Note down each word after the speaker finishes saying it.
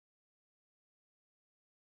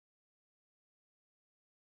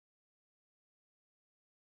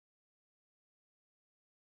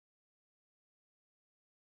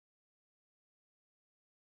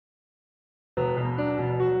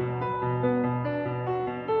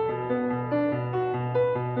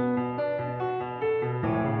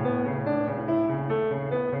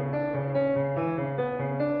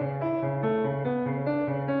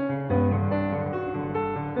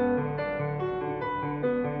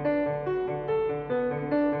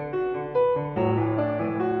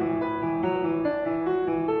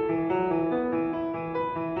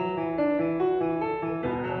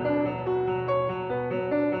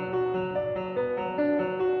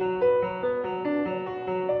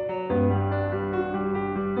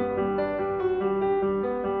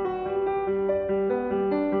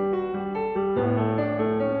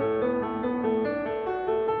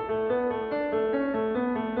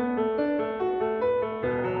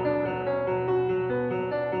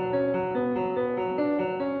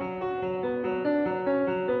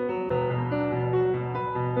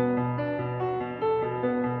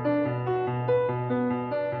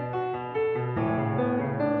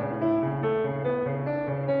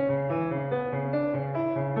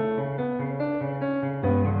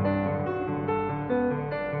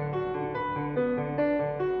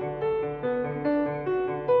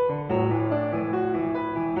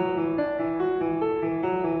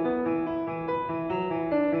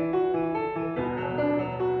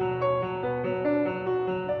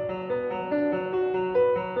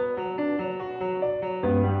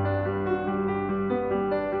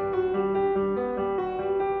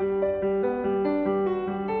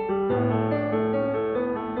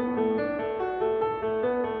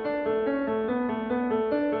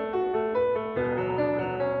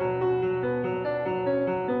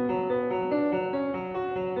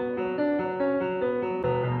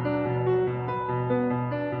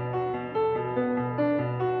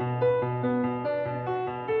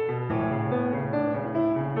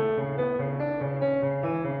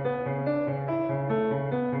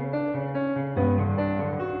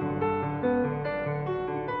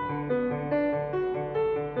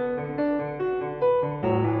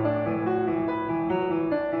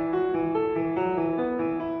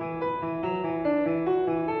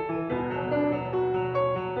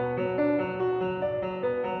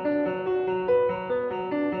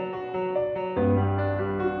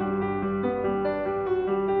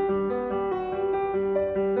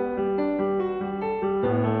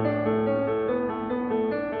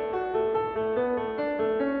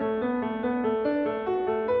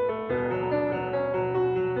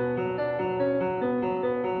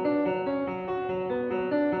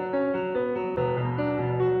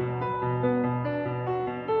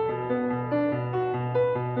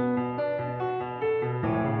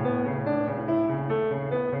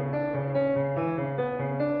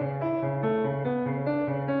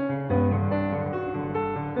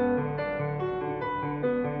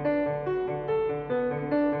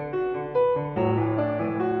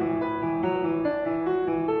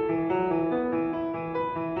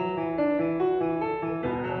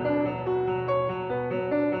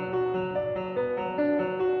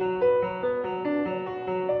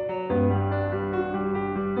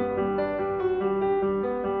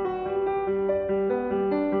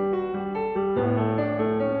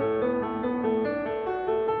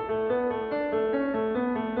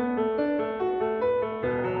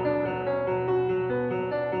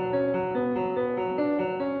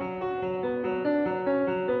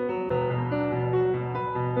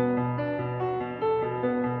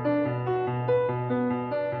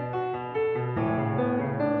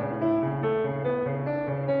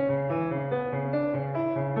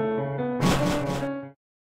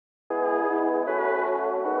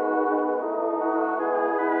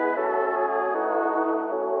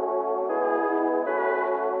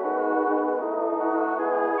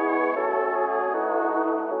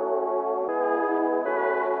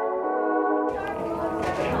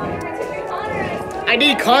I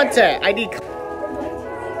need content.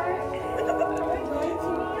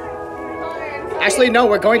 Actually, no,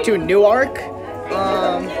 we're going to Newark.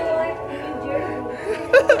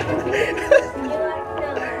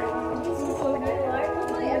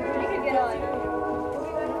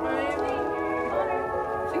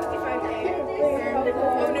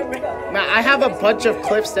 Man, I have a bunch of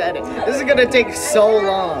clips to edit. This is gonna take so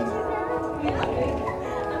long.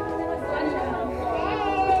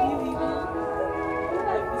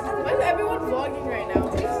 Why is everyone vlogging right now?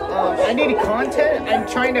 I need content. I'm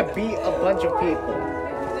trying to beat a bunch of people.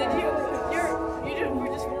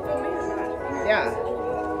 We're just filming? Yeah.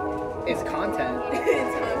 It's content.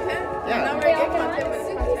 It's content? Yeah. Not very good content, but it's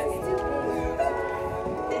content.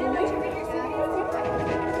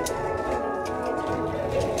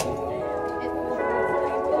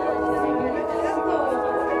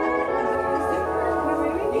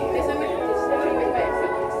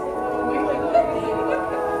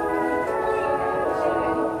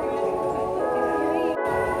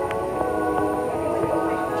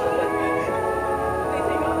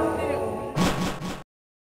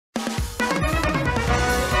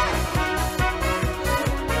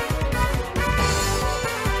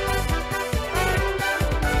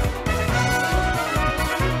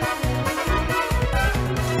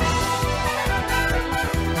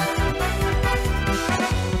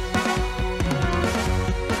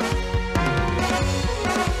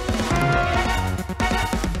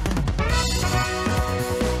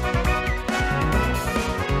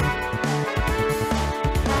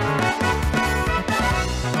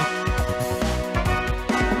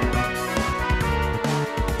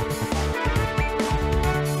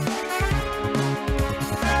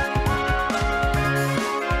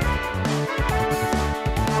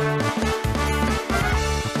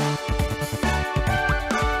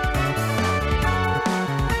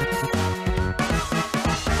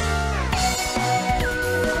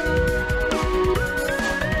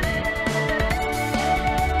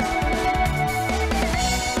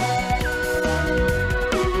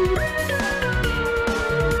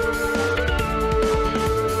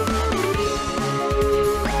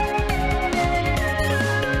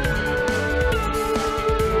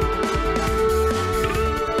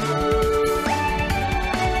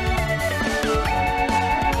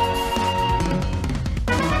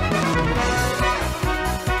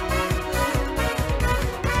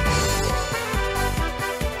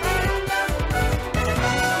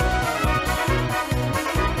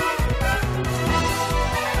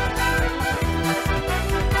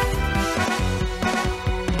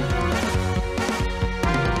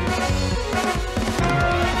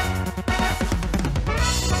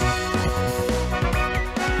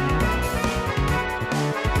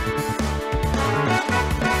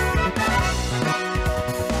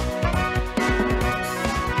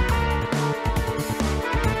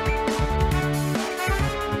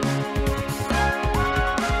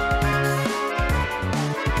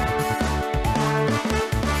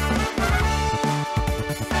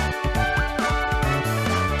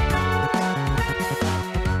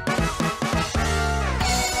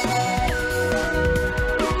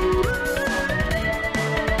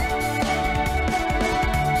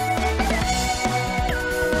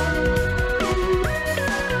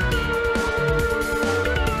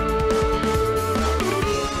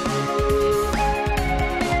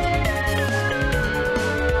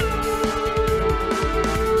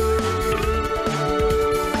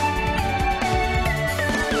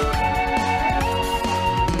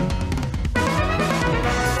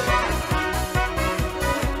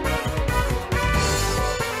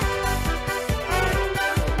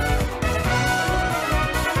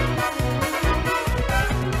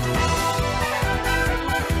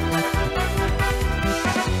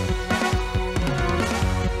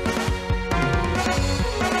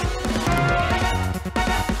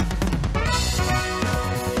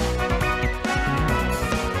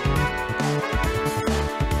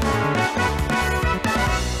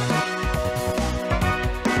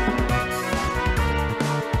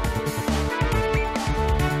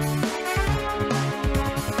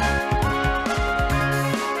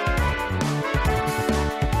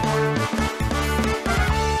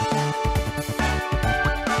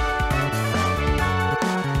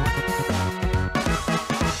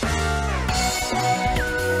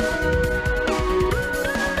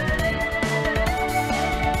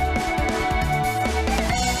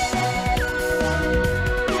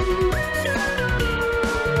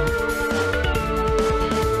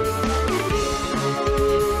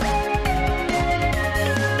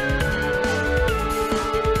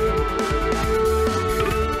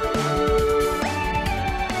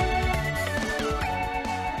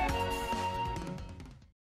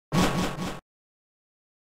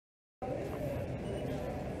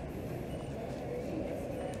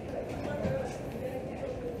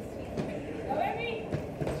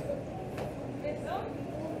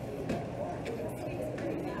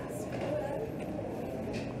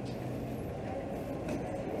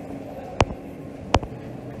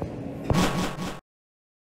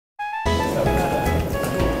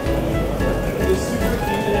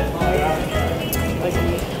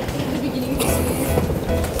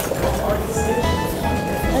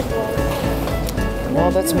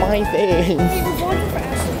 It's my thing. Hey, we're vlogging for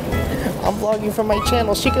Ashley. I'm vlogging from my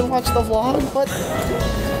channel. She can watch the vlog, but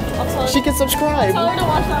she can subscribe. Tell her to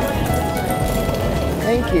watch that one.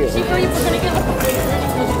 Thank you. She we're gonna get like a break. We're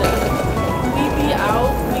gonna close that. We be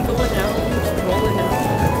out, we going out, we just rolling out.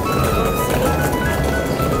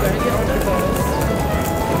 We better get on the bus.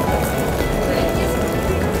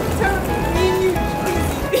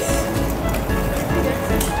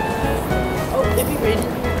 Oh, if you ready.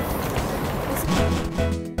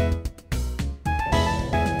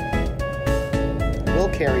 We'll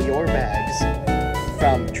carry your bags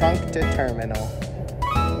from trunk to terminal.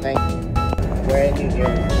 Thank you. We're in New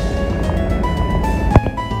Jersey.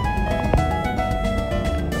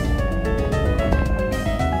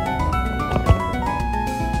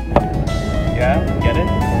 Yeah, get it?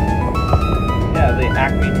 Yeah, the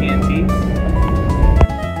Acme TNT.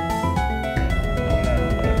 Oh no,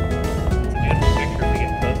 it's a beautiful picture if we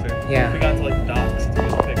get closer. Yeah. We got to like the docks to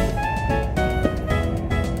get the picture.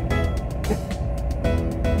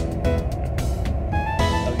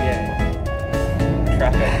 Oh yay.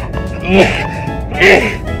 Traffic.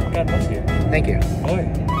 God bless you. Thank you. Oi.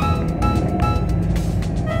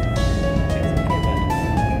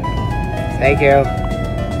 Thank you.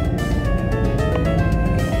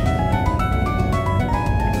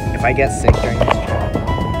 If I get sick during this trip,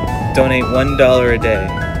 Donate $1 a day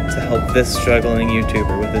to help this struggling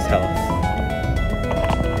YouTuber with his health.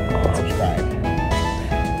 subscribe.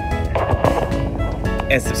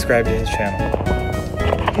 And subscribe to his channel.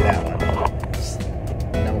 Do that one. Just,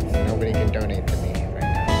 nobody can donate to me right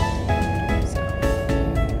now. So.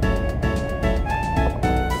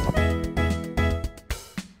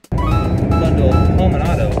 Bundle home and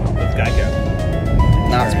auto with Geico.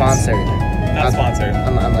 Not sponsored. Not sponsored.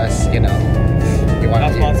 Unless, you know, you want Not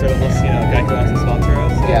to. sponsored unless, you know, Geico wants to sponsor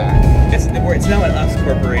us. Yeah. It's now an us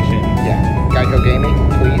corporation. Yeah. Geico Gaming,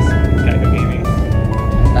 please. Geico Gaming.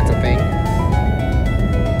 That's a thing.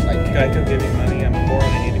 Like, Geico giving money. I'm poor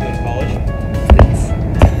and I need to go to college.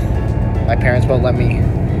 please. My parents won't let me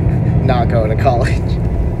not go to college.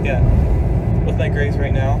 Yeah. With my grades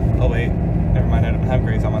right now. Oh wait, never mind. I don't have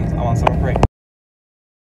grades. I'm on summer break.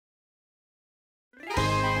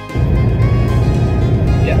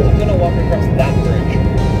 Yeah, I'm gonna walk across that bridge.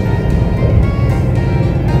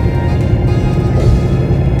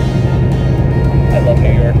 I love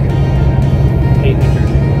New York. Hate New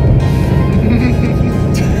Jersey.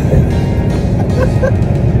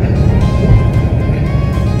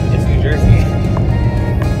 It's New Jersey.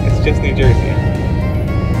 It's just New Jersey.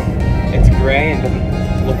 It's gray and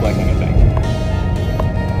doesn't look like anything.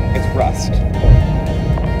 It's rust.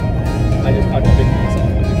 I just contradicted myself,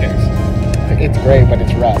 but who cares? It's gray, but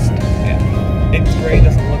it's rust. Yeah. It's gray,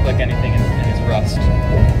 doesn't look like anything, and it's rust.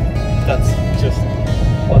 That's just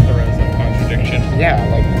plethora of contradiction. Yeah,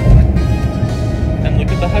 like, And look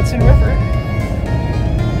at the Hudson River.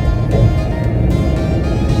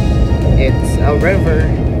 it's a river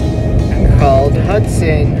called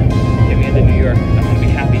Hudson. Get me into New York. I want to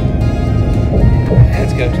be happy.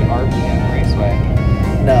 Let's go to RPM Raceway.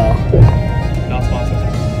 No. Not sponsored.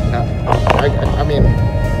 No. I mean,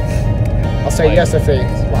 I'll say Like- yes if they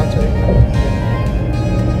sponsor it.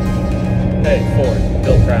 Hey, Ford.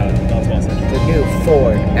 Bill Proud. Not sponsored. The new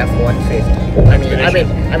Ford F-150.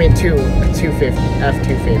 I mean 250,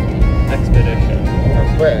 F-250. Expedition.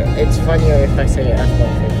 But it's funnier if I say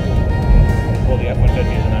F-150. Well, the F-150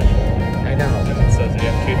 is an actual one. I know. And it says the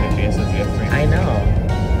F-250, it says the F-350. I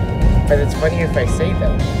know. But it's funnier if I say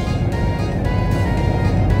them.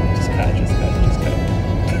 Just cut.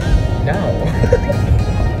 No.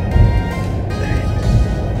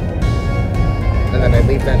 And then I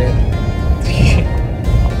leave that in.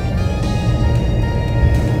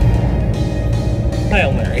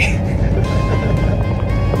 Hail Mary.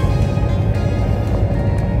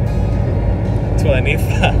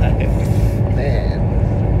 Man.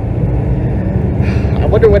 I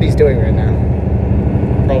wonder what he's doing right now.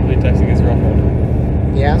 Probably texting his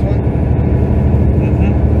girlfriend. He has one?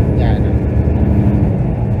 Mm-hmm. Yeah, I know.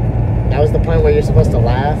 That was the point where you're supposed to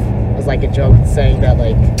laugh. It was like a joke saying that,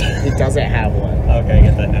 like, he doesn't have one. Okay, I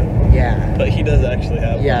get that now. Yeah. But he does actually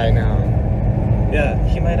have one. Yeah, I know. Yeah,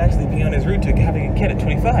 he might actually be on his route to having a kid at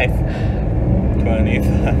 25.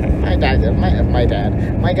 25. My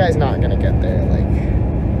dad. My guy's not gonna get there, like...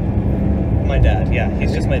 My dad, yeah,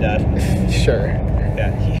 he's just my dad. Sure.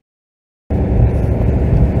 Yeah,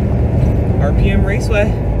 RPM Raceway.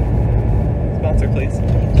 Sponsor, please.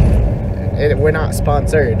 We're not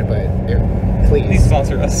sponsored, but Please please.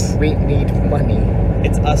 sponsor us. We need money.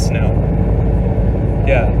 It's us now.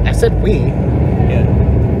 Yeah, I said we. yeah.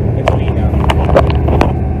 It's me now.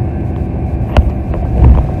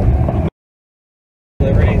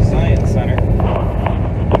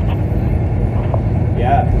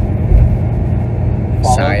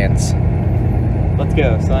 follow? Science. Let's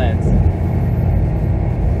go, science.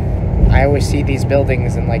 I always see these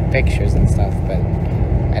buildings in like pictures and stuff, but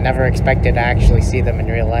I never expected to actually see them in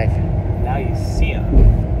real life. Now you see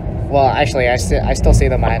them. Well, actually, I still see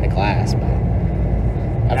them behind the glass, but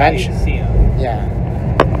eventually. Now you see them. Yeah.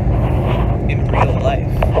 In real life.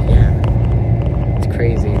 Yeah. It's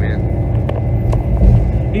crazy, man.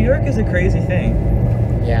 New York is a crazy thing.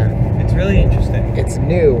 Yeah. It's really interesting. It's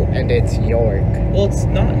new and it's York. Well, it's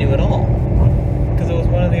not new at all. Because it was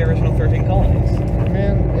one of the original 13 colonies.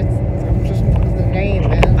 Man, I'm just the name,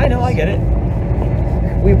 man. I know, I get it.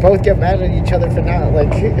 We both get mad at each other for not,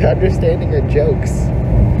 like, understanding our jokes.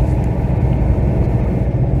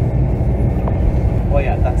 Well,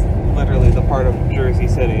 yeah, that's literally the part of Jersey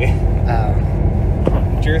City.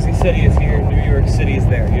 Jersey City is here, New York City is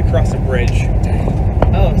there. You cross a bridge.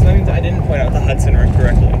 Oh, so that means I didn't point out the Hudson River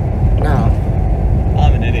correctly. No.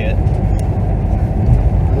 I'm an idiot.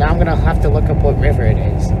 Now I'm gonna have to look up what river it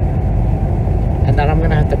is. And then I'm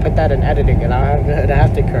gonna have to put that in editing and I'm gonna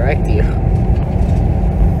have to correct you.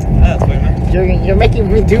 That's fine, man. You're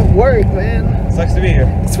making me do work, man. Sucks to be here.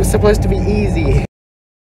 This was supposed to be easy.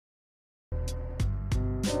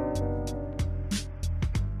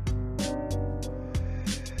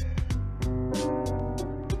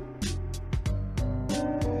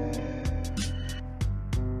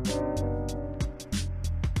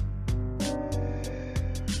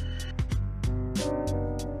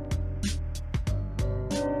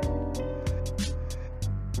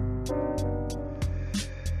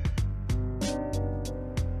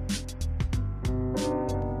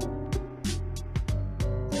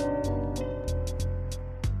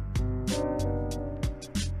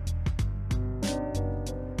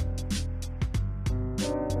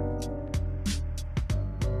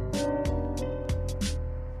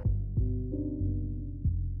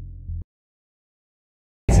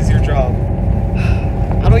 Job.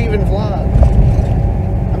 I don't even vlog.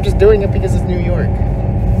 I'm just doing it because it's New York.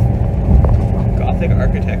 Gothic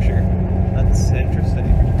architecture. That's interesting.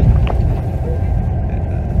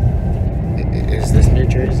 Is this New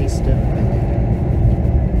Jersey still?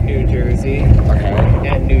 New Jersey. Okay.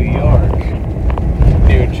 And New York.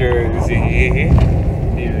 New Jersey.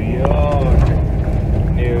 New York.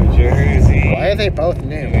 New Jersey. Why are they both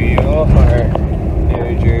new? New York.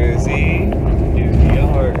 New Jersey. New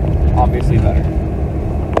York. Obviously better.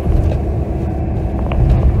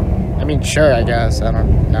 I mean, sure, I guess. I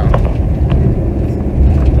don't know.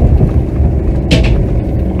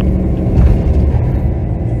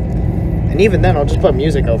 And even then, I'll just put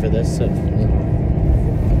music over this. So,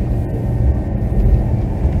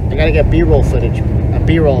 I gotta get B-roll footage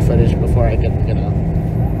before I can, you know,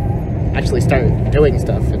 actually start doing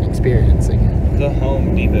stuff and experiencing it. The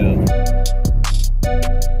Home Depot.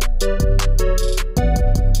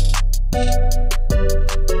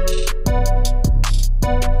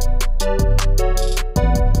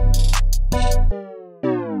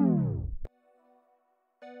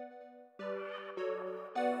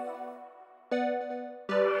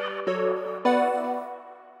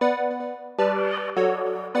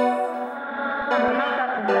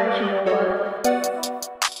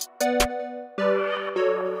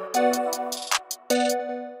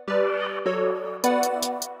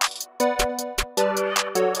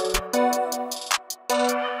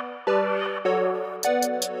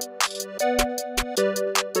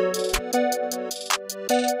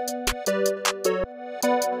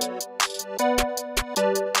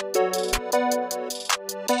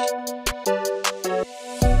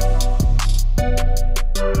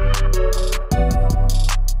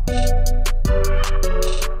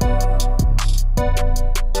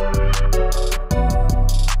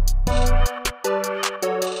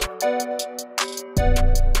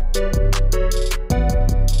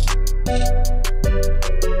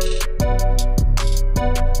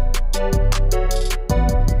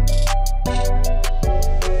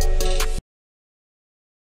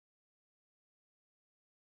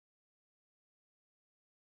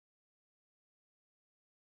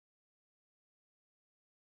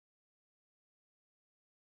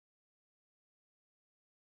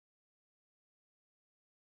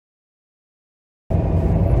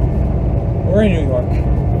 We're in New York.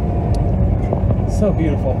 So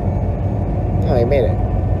beautiful. Oh, I made it.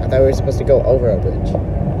 I thought we were supposed to go over a bridge.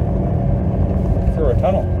 Through a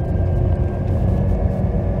tunnel.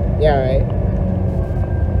 Yeah, right.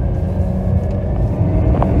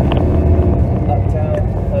 Uptown,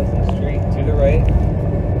 Pleasant Street to the right.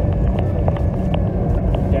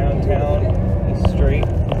 Downtown is straight.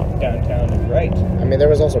 Downtown is right. I mean, there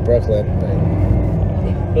was also Brooklyn, but...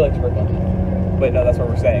 We like to Brooklyn. Wait, no, that's where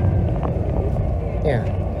we're staying. Yeah.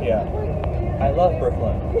 Yeah. I love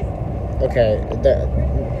Brooklyn. Okay,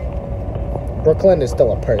 Brooklyn is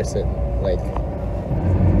still a person. Like,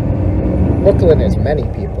 Brooklyn is many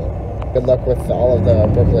people. Good luck with all of the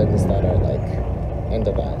Brooklyns that are, like,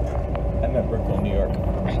 into that. I meant Brooklyn, New York.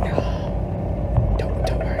 I know. Don't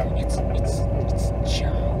worry. It's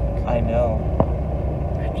junk. I know.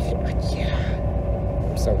 Yeah.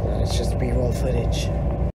 I'm so glad it's just B-roll footage.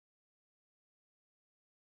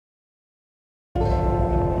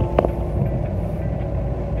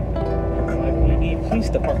 Police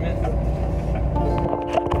department.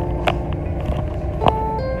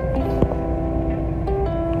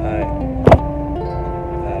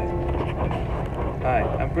 Hi,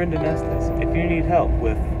 I'm Brendan Estes. If you need help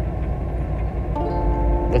with...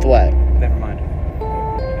 With what? Never mind.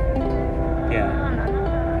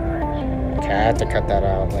 Yeah. Okay, I have to cut that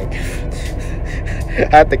out, like...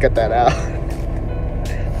 I have to cut that out.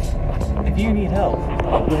 If you need help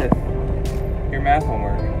with your math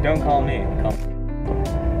homework, don't call me. Call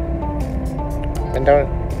And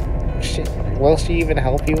will she even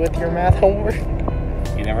help you with your math homework?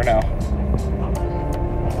 You never know.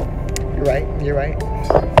 You're right.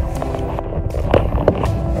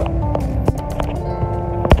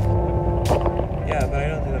 Yeah, but I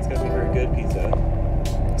don't think that's gonna be very good pizza.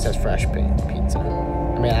 It says fresh pizza.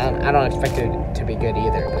 I mean, I don't expect it to be good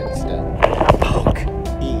either, but still. Poke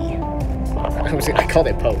E. I called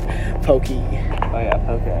it poke. Pokey. Oh yeah,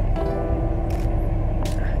 okay.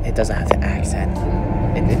 It doesn't have the accent.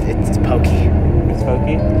 It's pokey. It's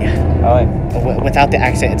pokey? Yeah. I like. Without the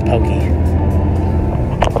accent, it's pokey.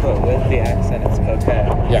 But with the accent, it's okay.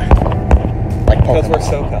 Yeah. Like Pokemon. Because we're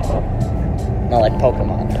SoCal. Not like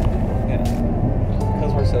Pokemon. Yeah.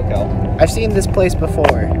 Because we're SoCal. I've seen this place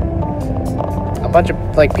before. A bunch of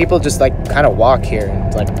like people just like kind of walk here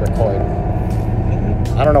and like record.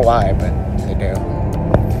 I don't know why, but they do.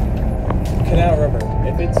 Canal rubber.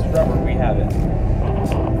 If it's rubber, we have it.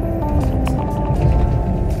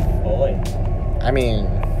 Boy. I mean,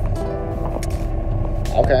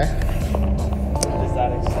 okay. Does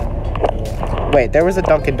that extend? Wait, there was a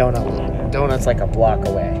Dunkin' Donuts like a block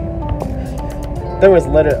away. There was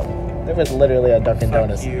literally a Dunkin'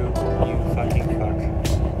 Donuts. You fucking fuck.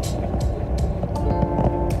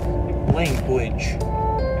 Language.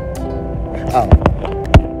 Oh.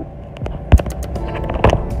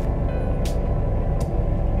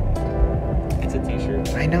 It's a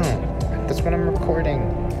t-shirt. I know. That's what I'm recording.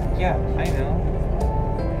 Yeah, I know.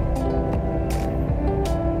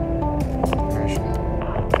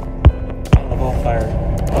 Of all fire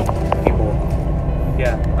people.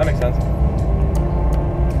 Yeah, that makes sense.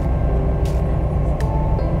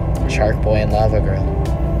 Shark Boy and Lava Girl.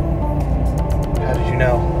 How did you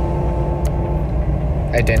know?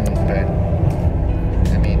 I didn't, but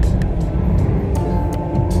I mean,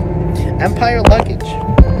 Empire Luggage.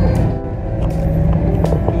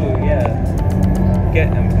 Ooh, yeah.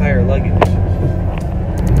 Get Empire luggage.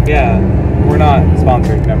 Yeah, we're not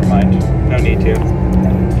sponsored. Never mind. No need to.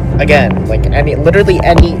 Again, like literally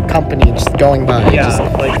any company just going by. Yeah, just,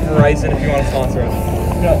 like Verizon if you want to sponsor us.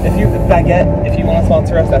 No, if you want to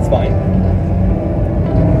sponsor us, that's fine.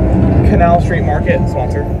 Canal Street Market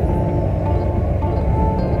sponsor.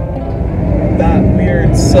 That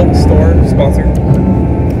weird silk store sponsor.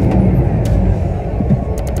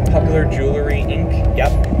 Popular Jewelry Inc.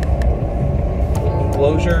 Yep.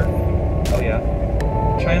 Enclosure. Oh yeah.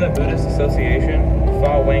 China Buddhist Association.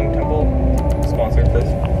 Fa Wang Temple sponsor,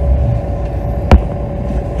 please.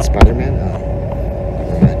 Spider-Man? Oh.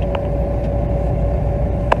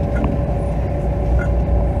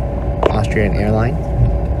 Austrian Airlines?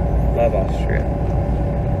 Love Austria.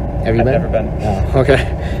 Have you I've been? never been. Oh, okay.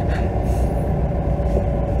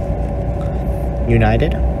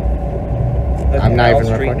 United? I'm not even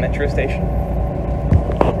Street recording. Metro Station.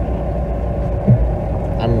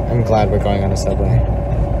 I'm glad we're going on a subway.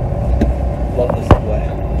 Love the subway.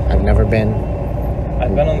 I've never been.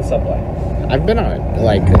 I've been on the subway. I've been on it,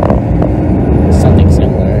 like something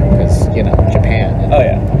similar, because you know Japan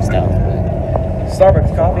and stuff. But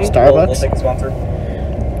Starbucks coffee. Starbucks? We'll take a sponsor.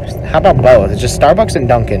 how about both? It's just Starbucks and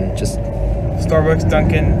Dunkin'. Just Starbucks,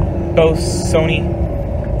 Dunkin', Bose, Sony,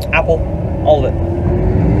 Apple, all of it.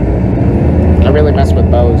 I really mess with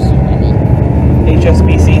Bose. I mean,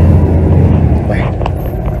 HSBC. where?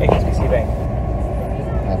 HSBC Bank.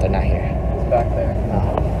 No, they're not here. It's back there.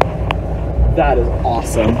 Oh. That is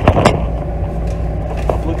awesome.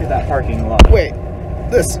 Look at that parking lot. Wait,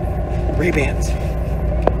 this Ray-Bans.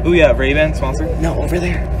 Ooh yeah, Ray-Ban sponsor. No, over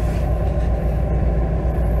there.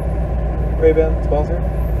 Ray-Ban sponsor.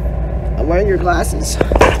 I'm wearing your glasses.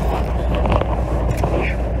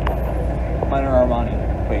 Mine are Armani.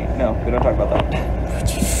 No, we don't talk about that.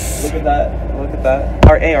 Look at that. Look at that.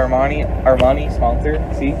 Armani sponsor.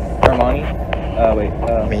 See? Armani. Wait.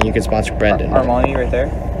 I mean, you could sponsor Brendan. Armani right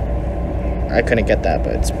there. I couldn't get that,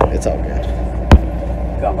 but it's all good.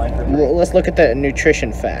 Got mine for Well, let's look at the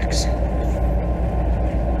nutrition facts.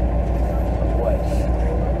 what?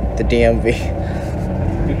 The DMV.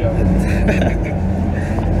 Good job.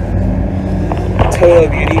 Total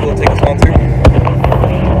Beauty will take a sponsor.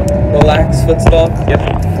 Relax Foot Stock.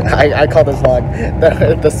 Yep. I call this vlog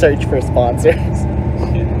the search for sponsors.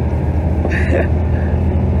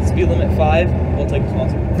 Speed limit 5 will take a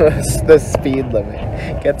sponsor. The speed limit.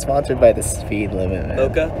 Get sponsored by the speed limit, man.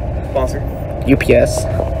 Oka, sponsor. UPS.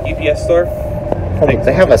 UPS store. Hold on,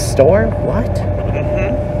 they have a store? What?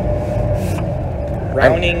 Mm-hmm.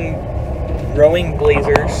 Rowing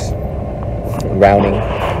Blazers. Rounding.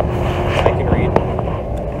 I can read.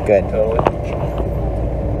 Good. Totally.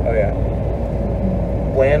 Oh yeah.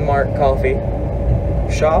 Landmark Coffee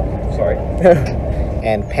Shop. Sorry.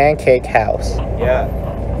 And Pancake House. Yeah.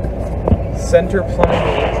 Center Plumbing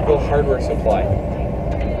and Electrical Hardware Supply.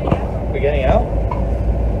 We getting out?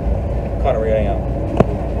 Connor, we're getting out.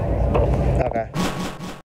 Okay.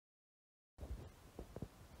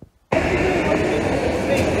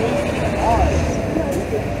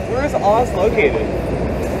 Where is Oz located?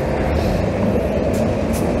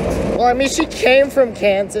 Well, I mean, she came from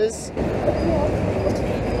Kansas.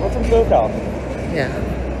 What's from SoCal? Yeah.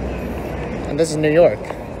 And this is New York,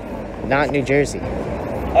 not New Jersey.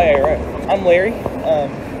 Oh yeah, you're right. I'm Larry.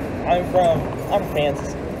 I'm from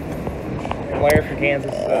Kansas. I'm Larry from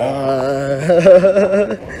Kansas.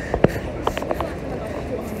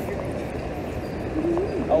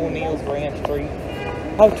 O'Neill's Ranch 3.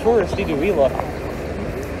 How touristy do we look?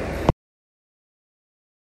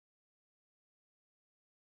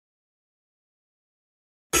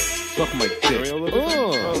 Suck my dick.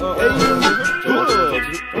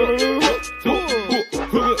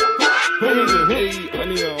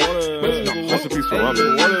 Recipe for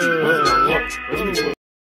ramen.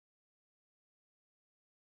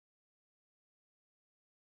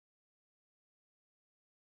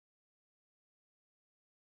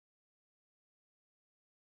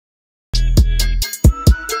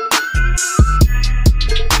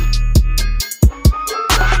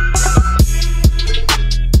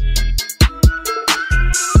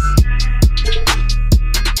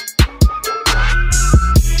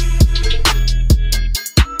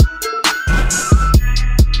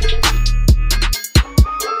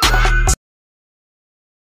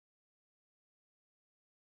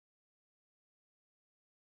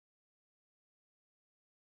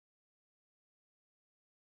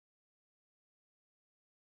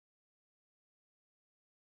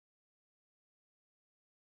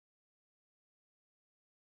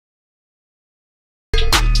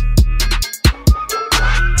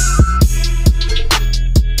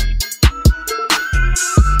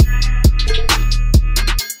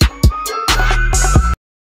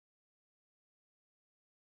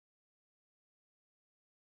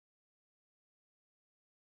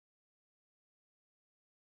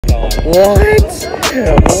 What?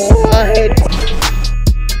 What?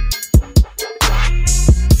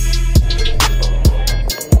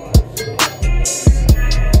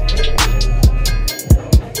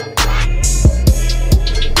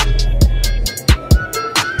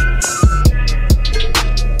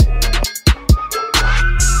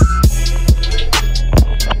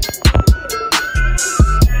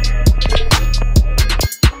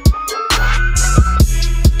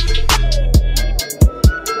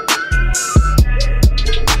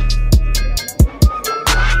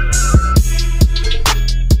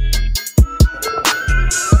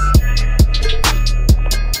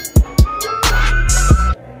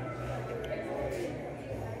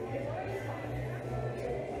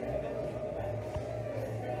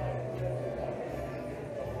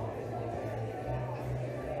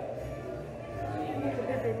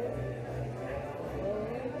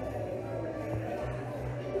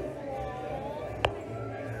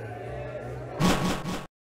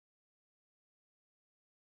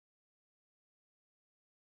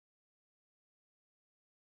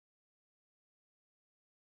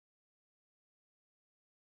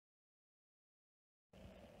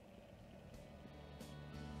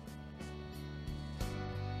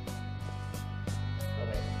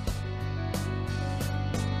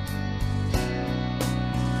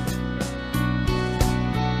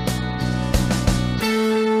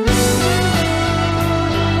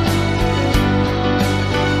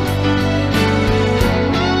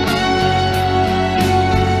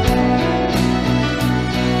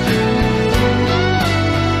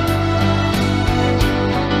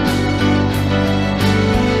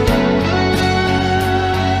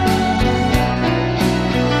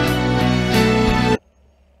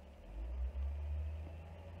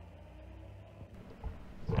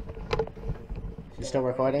 You still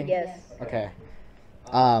recording? Yes. Okay.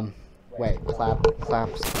 Wait,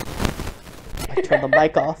 claps. I turned the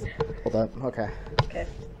mic off. Hold up, okay. Okay.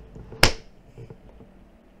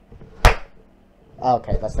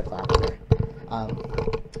 Okay, that's the clap.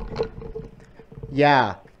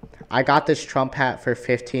 Yeah, I got this Trump hat for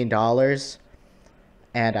 $15,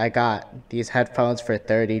 and I got these headphones for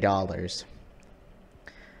 $30.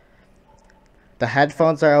 The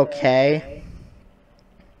headphones are okay,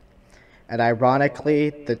 and ironically,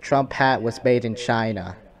 the Trump hat was made in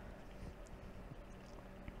China.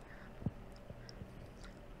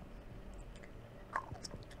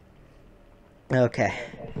 Okay.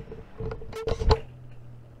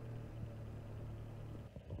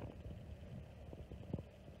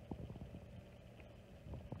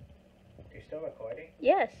 You're still recording?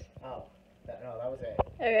 Yes. Oh, no, that was it.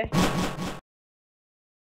 Okay.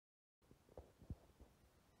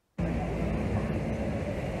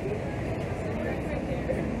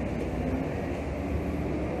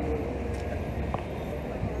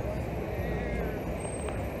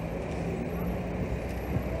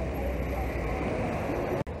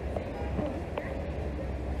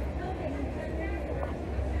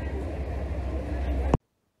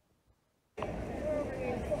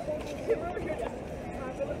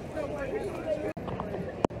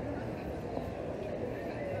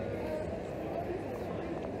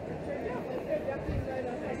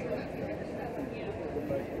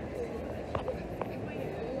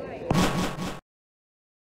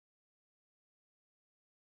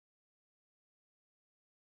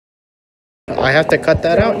 I have to cut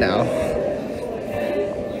that out now. I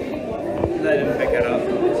didn't pick it up.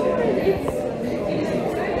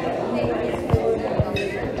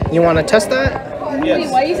 You want to test that? Yes.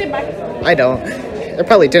 Why is it back? I don't. It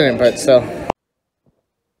probably didn't, but still.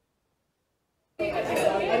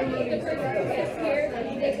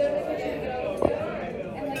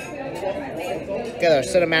 Get a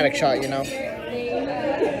cinematic shot, you know.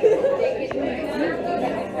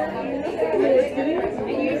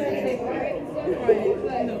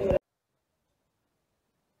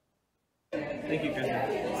 Thank you, Kristen.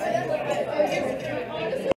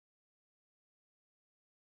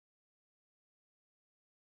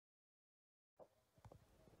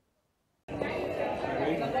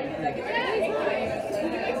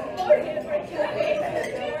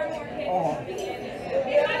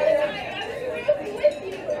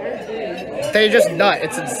 They just nut.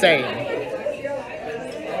 It's insane.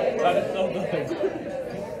 That is so good.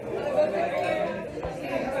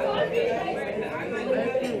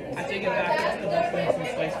 I take it back. That's the best thing since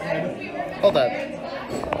sliced bread. Hold up.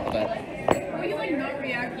 Hold up. Were you like not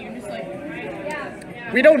react? You're just like.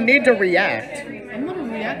 We don't need to react. I'm not a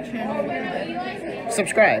react channel. Look at that.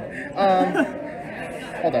 Subscribe.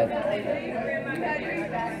 Hold up.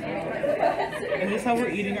 Is this how we're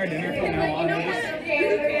eating our dinner from now on?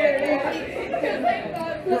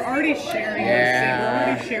 We're already sharing. Yeah.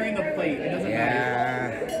 We're already sharing the plate. It doesn't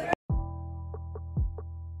matter. Yeah.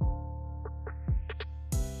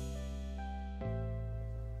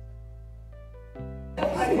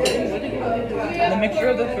 The mixture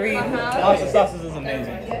of the three pasta sauces is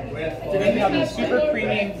amazing. So then you have the super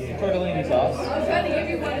creamy tortellini sauce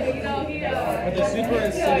with the super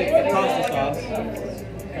acidic pasta sauce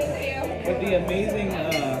with the amazing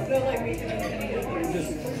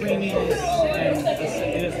just creaminess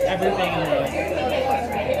and just everything in the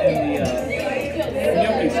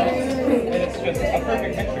gnocchi sauce. And it's just a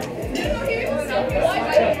perfect mixture.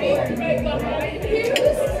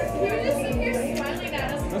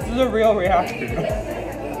 This is a real reaction.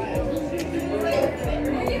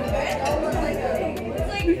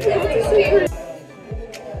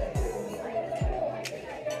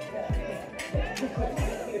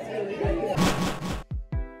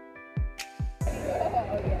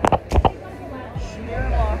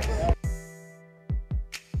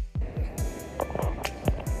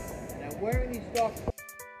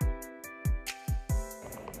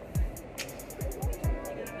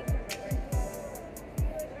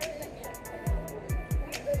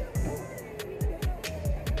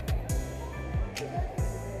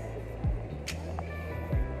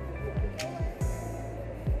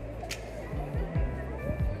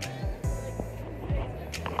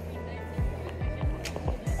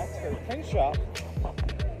 Print shop.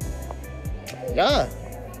 Yeah.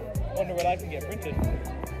 Wonder what I can get printed.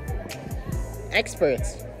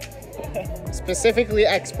 Experts. Specifically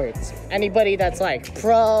experts. Anybody that's like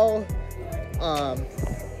pro,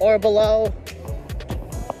 or below.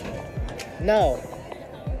 No.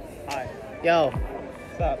 Hi. Yo.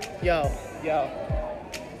 What's up? Yo. Yo.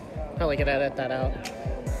 Probably gonna edit that out.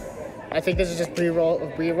 I think this is just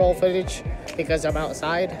pre-roll footage because I'm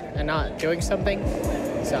outside and not doing something.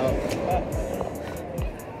 So.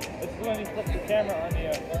 This is when you flip the camera on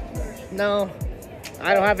you. No,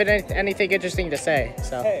 I don't have anything interesting to say.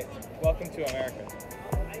 So. Hey, welcome to America.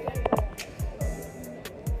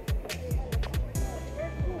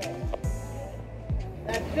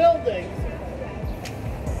 That building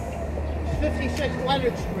is 56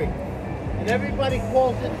 Leonard Street, and everybody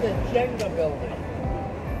calls it the Jenga building.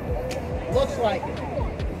 Looks like it.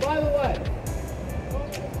 By the way,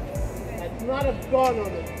 that's not a gun on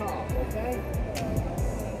the top, okay?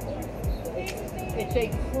 It's a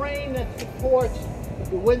crane that supports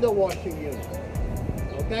the window washing unit.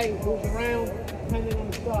 Okay? It moves around depending on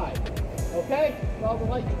the side. Okay? Well, the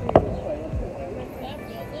lights are this way. Let's go.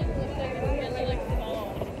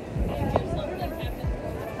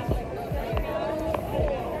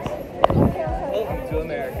 Welcome to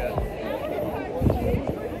America,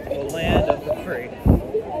 the land of the free.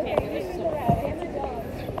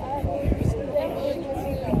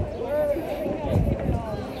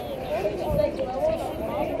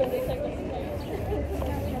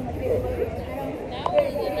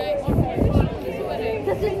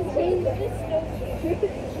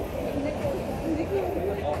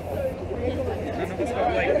 None of us have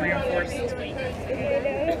like reinforced.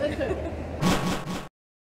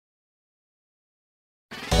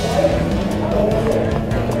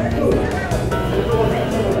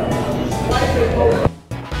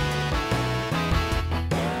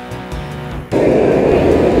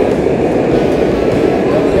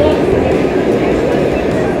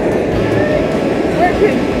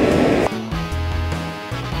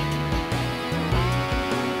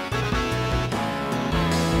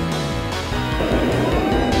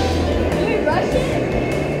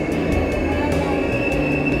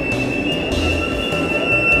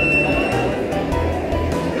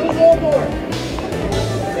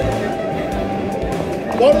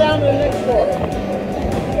 Go down to the next floor.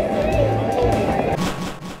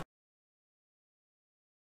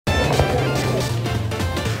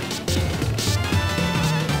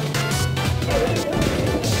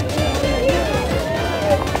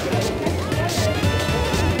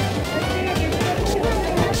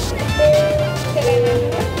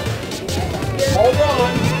 Hold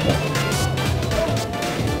on.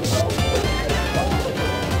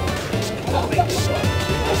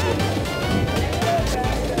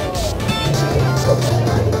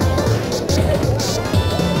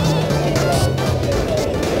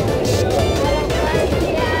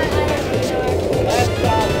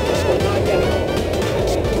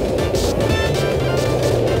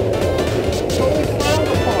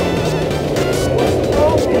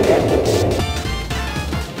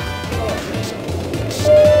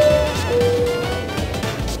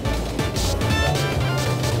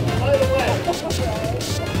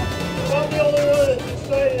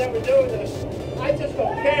 I just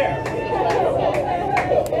don't care. I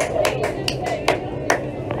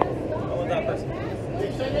want that person. You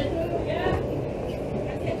sing it?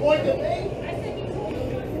 You point at me?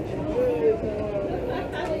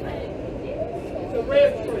 It's a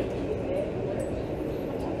rare treat.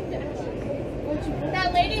 That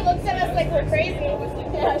lady looks at us like we're crazy. I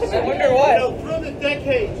wonder why. You know, through the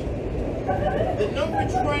decades, the number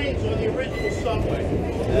trains on the original subway,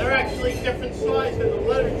 they're actually different size than the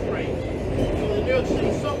letter trains. So the New York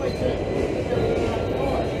City subway train.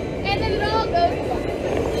 And then it all goes.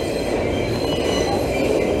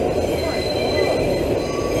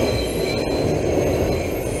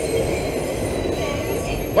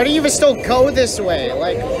 Why do you even still go this way?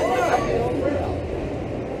 Like.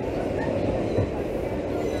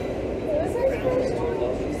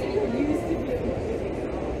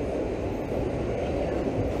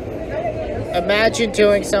 Imagine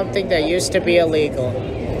doing something that used to be illegal.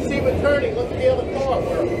 See, we're turning. Look at the other car.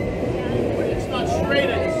 It's not straight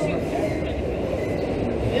at us.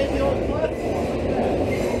 Here's the old platform.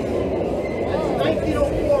 That's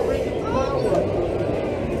 1904 original railroad.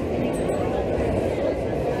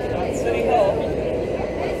 City Hall.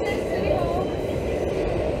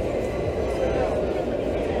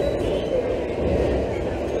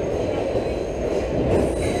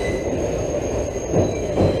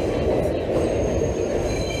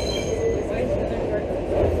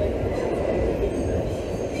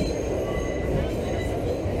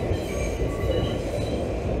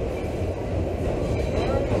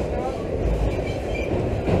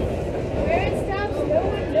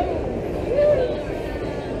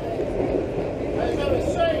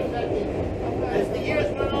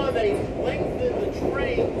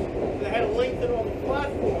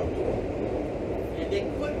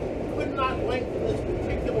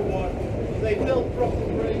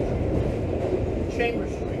 Chamber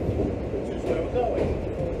Street, which is where we're going.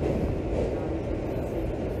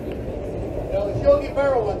 You know, as Yogi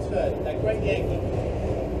Berra once said, that great Yankee,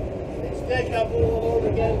 it's deja vu all over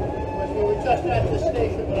again, because we were just at the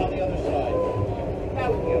station, but on the other side.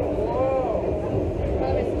 How we get?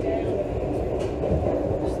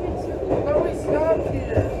 How we stopped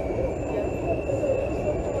here?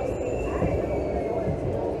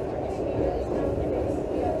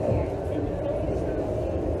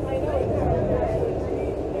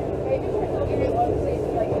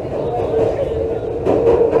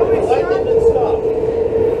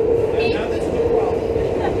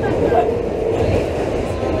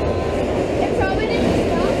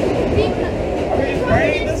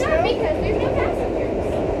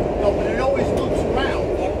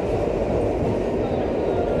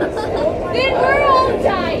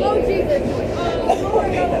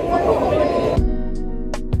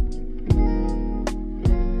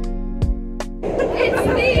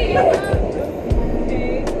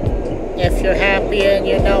 If you're happy and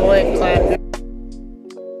you know it, clap your...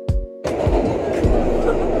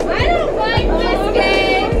 I don't like this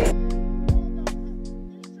game.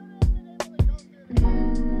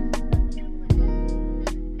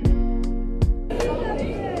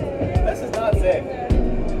 This is not safe.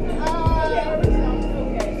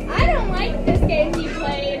 I don't like this game he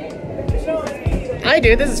played. I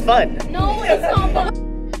do, this is fun. No, it's not fun.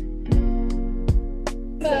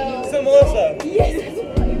 So Melissa. Yes.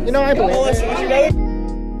 You know, I believe Melissa, it. would you rather?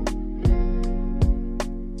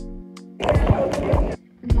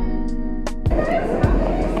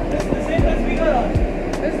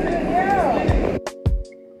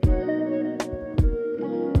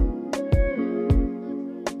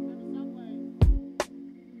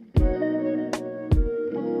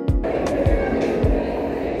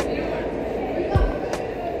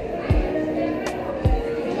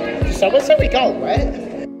 Someone said we go, right?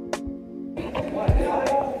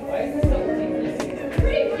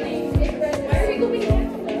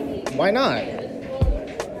 Why not?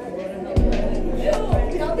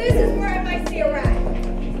 Now this is where I might see a rat.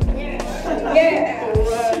 Yeah.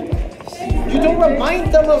 You don't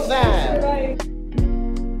remind them of that.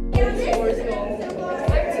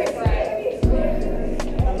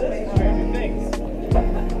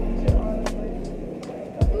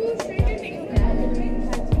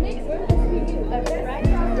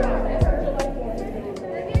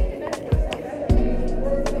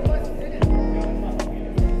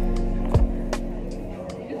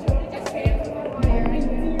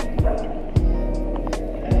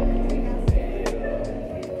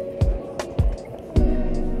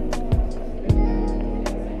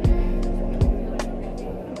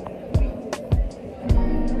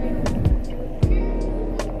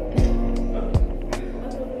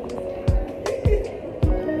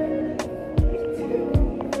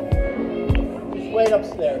 Wait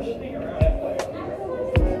upstairs.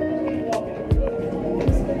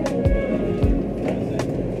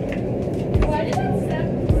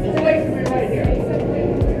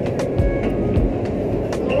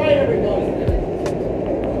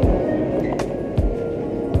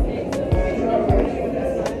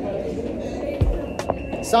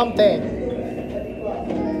 Something.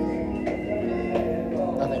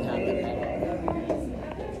 Nothing happened.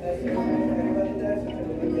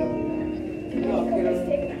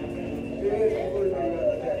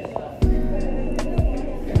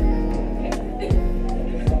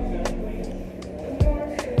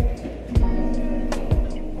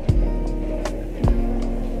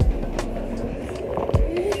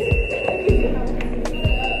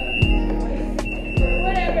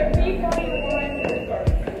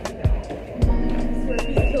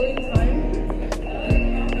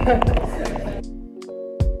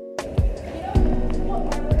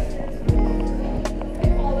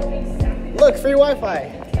 Look, free Wi-Fi.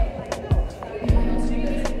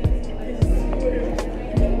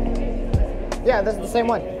 Yeah, that's the same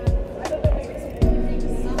one.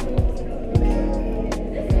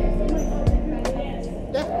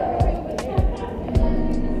 Yeah.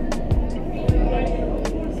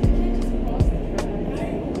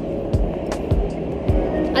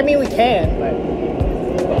 I mean, we can, but...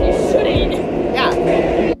 You shouldn't. Yeah.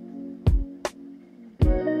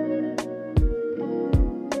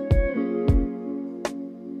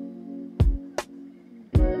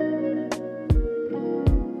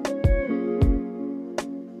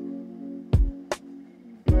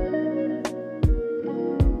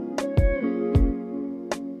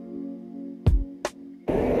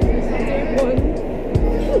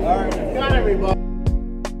 All right, we've got everybody.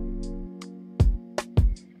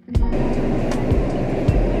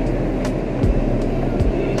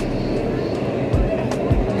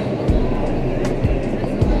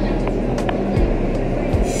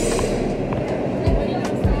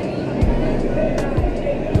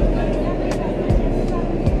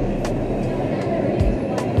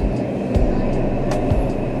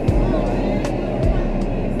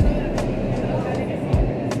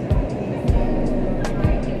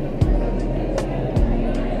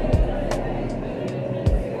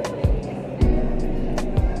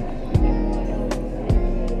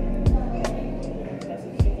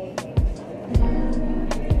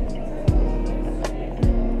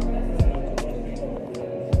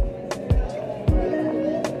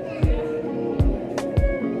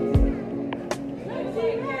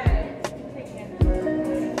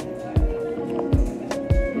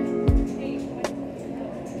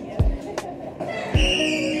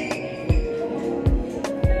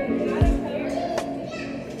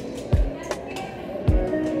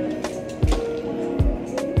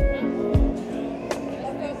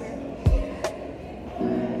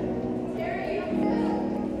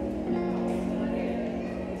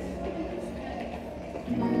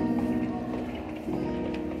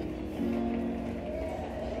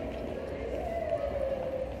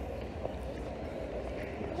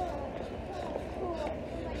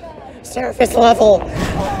 surface level.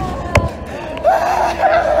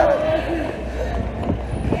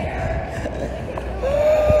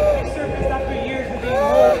 Surfaced after years of being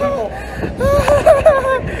more people.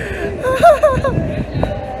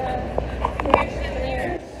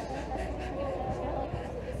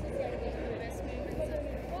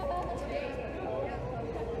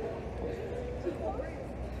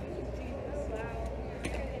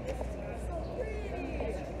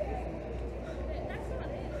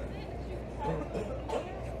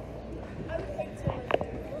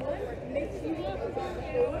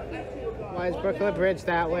 Why is Brooklyn Bridge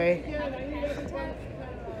that way?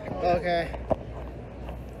 Okay.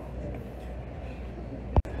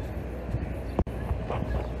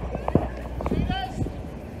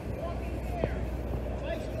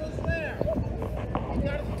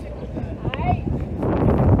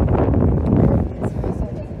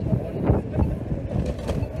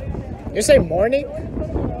 You say morning?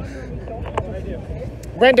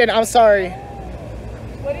 Brendan, I'm sorry.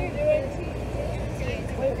 What are you doing?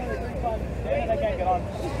 I can't get on.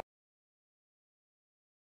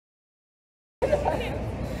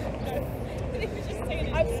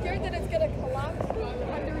 I'm scared that it's gonna collapse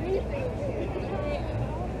underneath me.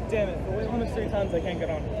 Damn it, the weight limit's 3 tons, I can't get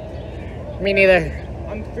on. Me neither.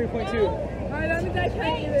 I'm 3.2. Alright, that means I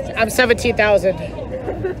can't either. I'm 17,000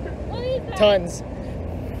 tons.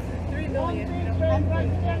 3 million.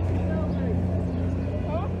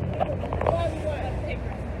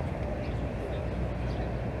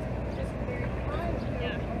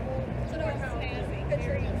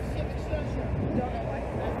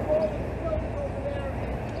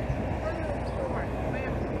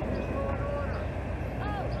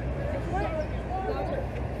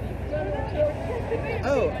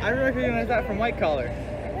 Oh, I recognize that from White Collar.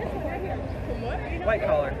 From what? White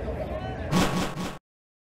Collar.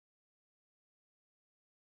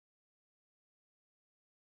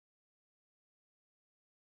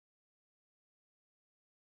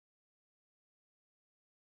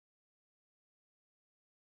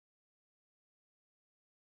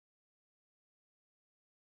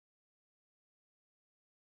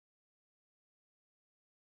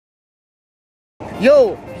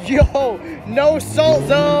 Yo, no salt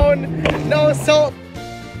zone, no salt.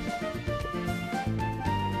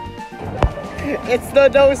 It's the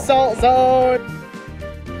no salt zone.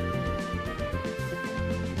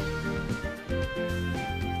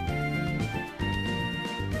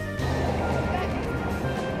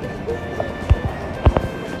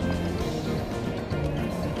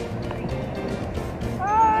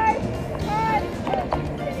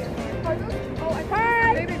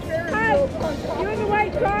 You in the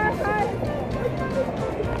white car? Hi.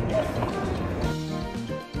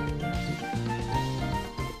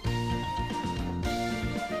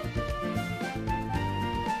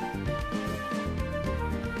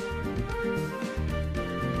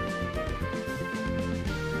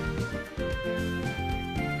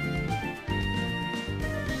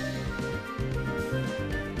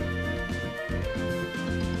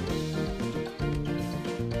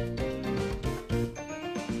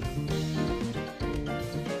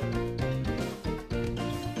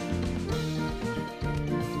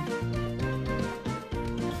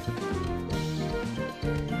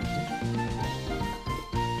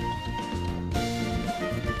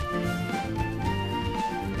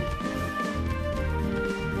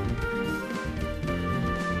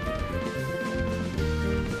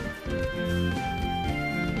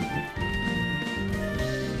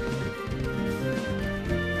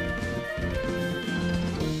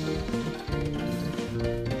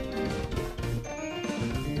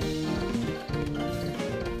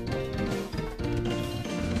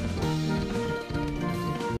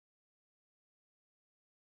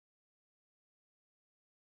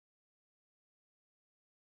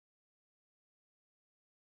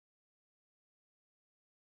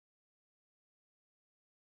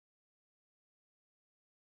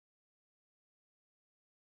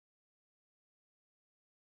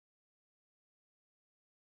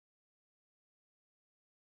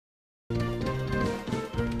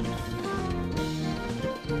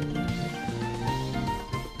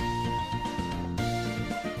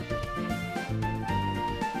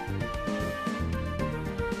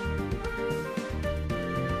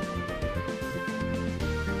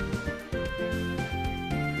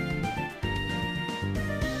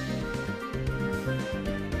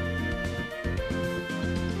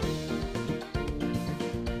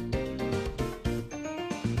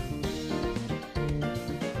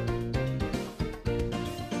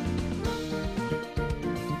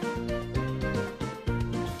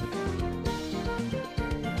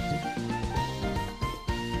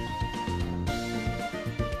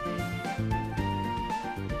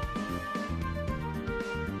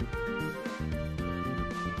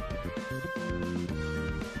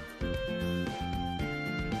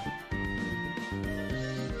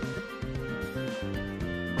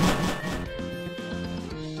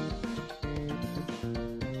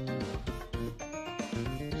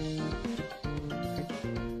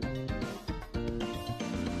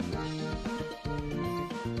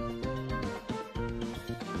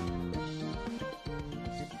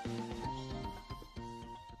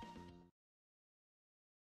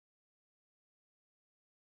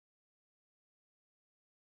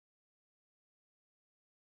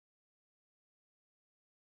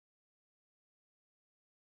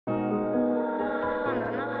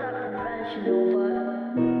 you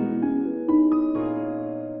know, but